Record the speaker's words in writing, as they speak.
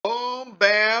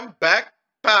bam, back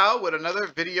pow with another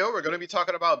video. We're going to be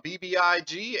talking about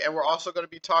BBIG and we're also going to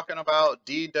be talking about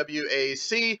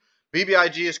DWAC.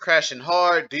 BBIG is crashing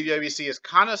hard. DWAC is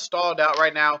kind of stalled out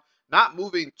right now, not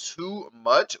moving too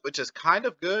much, which is kind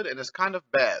of good and it's kind of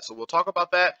bad. So we'll talk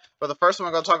about that. But the first one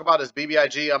I'm going to talk about is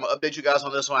BBIG. I'm going to update you guys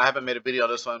on this one. I haven't made a video on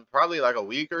this one probably like a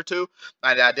week or two.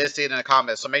 I did see it in the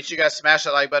comments. So make sure you guys smash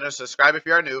that like button, subscribe if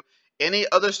you are new. Any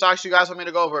other stocks you guys want me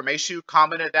to go over, make sure you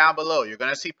comment it down below. You're going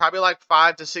to see probably like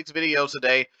 5 to 6 videos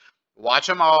today. Watch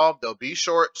them all. They'll be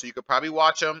short, so you could probably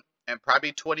watch them in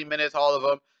probably 20 minutes, all of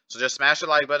them. So just smash the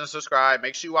like button, subscribe.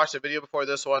 Make sure you watch the video before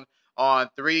this one on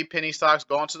 3 penny stocks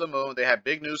going to the moon. They have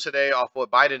big news today off what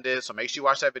Biden did, so make sure you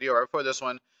watch that video right before this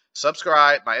one.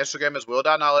 Subscribe. My Instagram is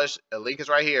will.knowledge. The link is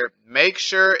right here. Make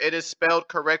sure it is spelled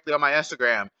correctly on my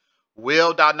Instagram.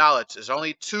 Will.knowledge. There's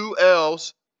only 2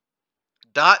 L's.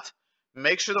 Dot.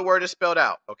 Make sure the word is spelled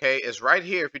out, okay? It's right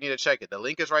here if you need to check it. The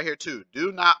link is right here too.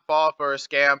 Do not fall for a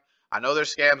scam. I know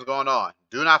there's scams going on.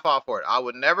 Do not fall for it. I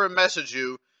would never message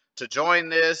you to join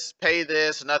this, pay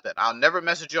this, nothing. I'll never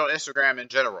message you on Instagram in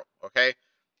general, okay?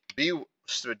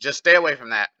 Just stay away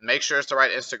from that. Make sure it's the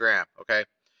right Instagram, okay?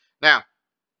 Now,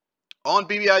 on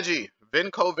BBIG,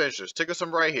 Venco Ventures, ticker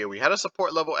symbol right here. We had a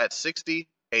support level at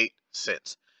 68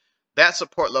 cents. That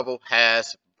support level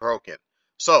has broken.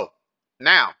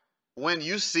 Now, when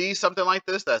you see something like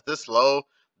this, that's this low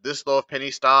of penny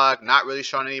stock, not really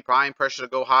showing any buying pressure to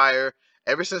go higher,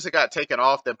 ever since it got taken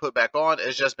off, then put back on,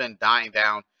 it's just been dying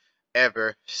down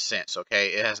ever since,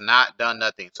 okay? It has not done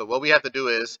nothing. So what we have to do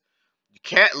is, you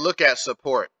can't look at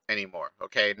support anymore,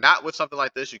 okay? Not with something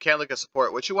like this. You can't look at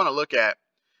support. What you want to look at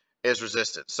is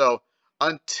resistance. So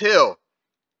until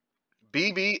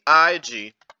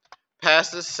BBIG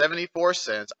passes 74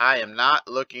 cents, I am not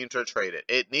looking to trade it.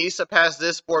 It needs to pass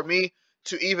this for me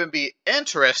to even be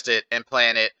interested in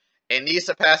playing it. It needs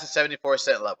to pass the 74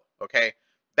 cent level, okay?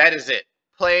 That is it.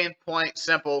 Plain, point,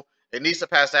 simple. It needs to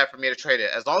pass that for me to trade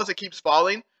it. As long as it keeps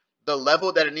falling, the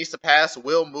level that it needs to pass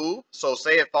will move. So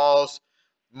say it falls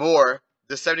more,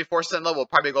 the 74 cent level will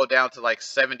probably go down to like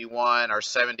 71 or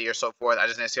 70 or so forth. I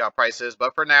just need to see how price is.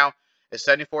 But for now, it's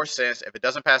 74 cents. If it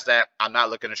doesn't pass that, I'm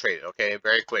not looking to trade it, okay?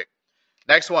 Very quick.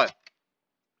 Next one,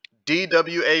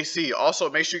 DWAC.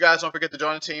 Also, make sure you guys don't forget to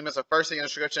join the team. It's the first thing in the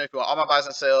description. If you want all my buys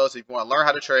and sales, if you want to learn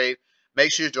how to trade,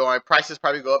 make sure you join. Prices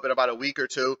probably go up in about a week or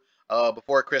two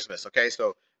before Christmas, okay?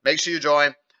 So make sure you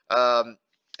join. And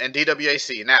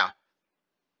DWAC. Now,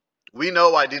 we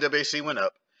know why DWAC went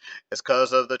up. It's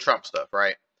because of the Trump stuff,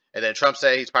 right? And then Trump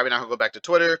said he's probably not going to go back to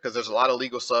Twitter because there's a lot of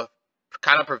legal stuff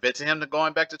kind of preventing him from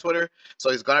going back to Twitter. So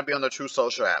he's going to be on the True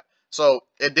Social app. So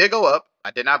it did go up. I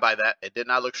did not buy that. It did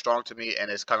not look strong to me, and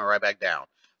it's coming right back down.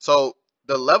 So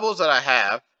the levels that I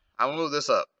have, I'm going to move this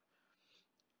up.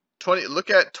 Look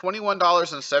at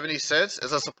 $21.70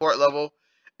 as a support level.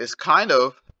 It's kind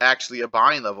of actually a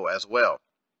buying level as well.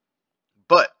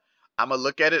 But I'm going to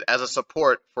look at it as a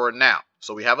support for now.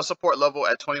 So we have a support level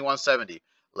at $21.70.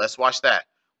 Let's watch that.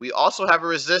 We also have a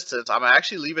resistance. I'm going to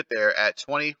actually leave it there at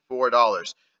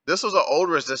 $24. This was an old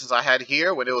resistance I had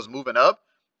here when it was moving up.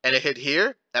 And it hit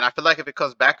here, and I feel like if it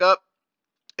comes back up,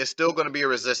 it's still going to be a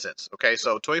resistance. Okay,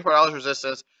 so $24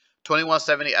 resistance,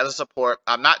 $21.70 as a support.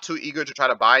 I'm not too eager to try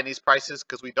to buy in these prices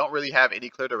because we don't really have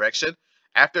any clear direction.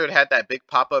 After it had that big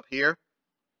pop-up here,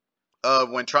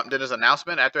 when Trump did his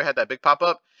announcement, after it had that big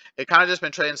pop-up, it kind of just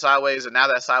been trading sideways, and now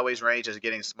that sideways range is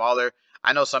getting smaller.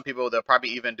 I know some people, they'll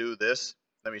probably even do this.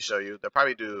 Let me show you. They'll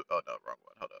probably do, oh, no, wrong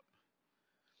one. Hold up.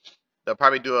 They'll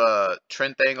probably do a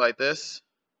trend thing like this.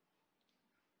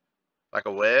 Like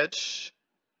a wedge.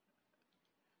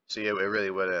 See, it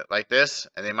really wouldn't. Like this.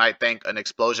 And they might think an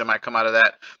explosion might come out of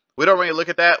that. We don't really look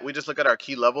at that. We just look at our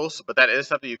key levels. But that is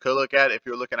something you could look at if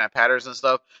you're looking at patterns and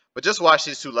stuff. But just watch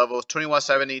these 2 levels.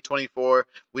 21.70, 24.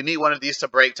 We need one of these to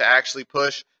break to actually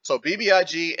push. So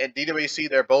BBIG and DWAC,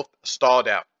 they're both stalled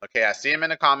out. Okay, I see them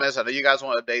in the comments. I know you guys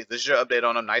want updates. This is your update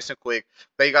on them, nice and quick.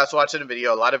 Thank you guys for watching the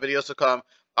video. A lot of videos to come.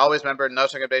 Always remember, no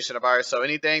recommendation of ours. So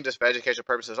anything just for educational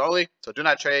purposes only. So do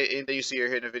not trade anything you see or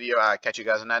hear in the video. I'll catch you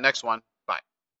guys in that next one.